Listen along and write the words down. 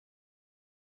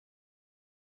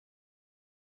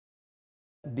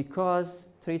Because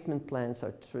treatment plants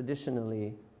are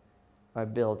traditionally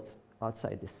built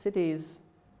outside the cities,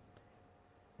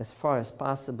 as far as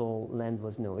possible, land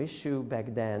was no issue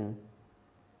back then.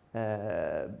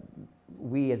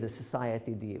 We as a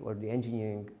society, the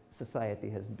engineering society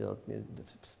has built,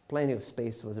 plenty of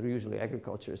space, was usually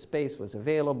agricultural space was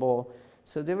available.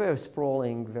 So they were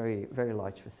sprawling, very, very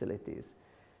large facilities.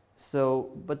 So,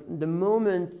 but the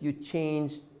moment you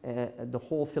change the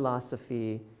whole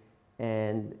philosophy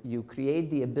and you create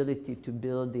the ability to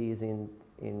build these in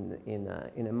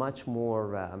a much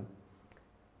more,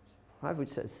 I would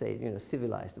say,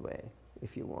 civilized way,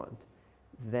 if you want,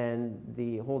 then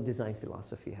the whole design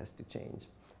philosophy has to change.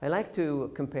 I like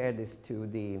to compare this to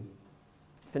the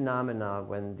phenomena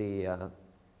when the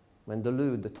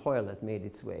loo, the toilet, made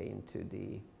its way into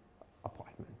the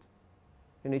apartment.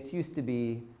 And it used to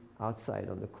be outside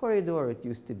on the corridor, it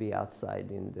used to be outside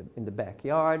in the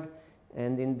backyard.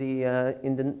 And in the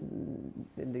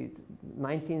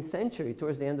 19th century,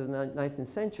 towards the end of the 19th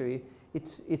century,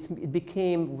 it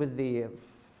became, with the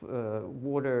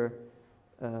water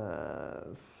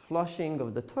flushing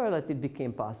of the toilet, it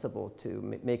became possible to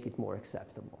make it more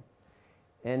acceptable.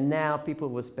 And now people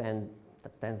will spend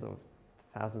tens of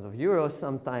thousands of euros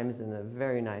sometimes in a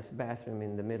very nice bathroom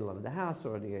in the middle of the house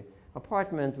or the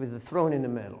apartment with a throne in the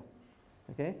middle.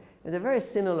 Okay? And a very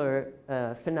similar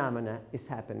phenomena is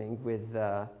happening with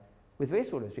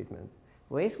wastewater treatment.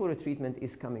 Wastewater treatment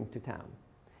is coming to town.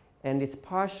 And it's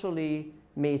partially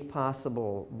made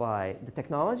possible by the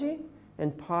technology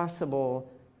and partially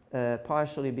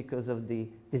because of the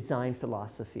design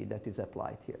philosophy that is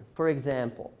applied here. For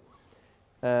example,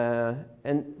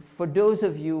 and for those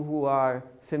of you who are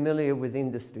familiar with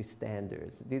industry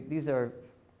standards, these are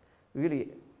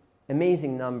really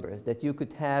amazing numbers that you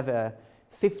could have a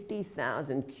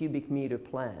 50,000 cubic meter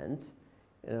plant,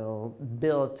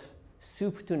 built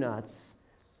soup to nuts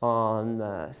on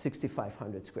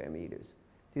 6,500 square meters.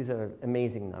 These are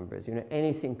amazing numbers.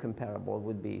 Anything comparable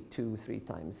would be 2-3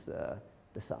 times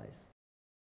the size.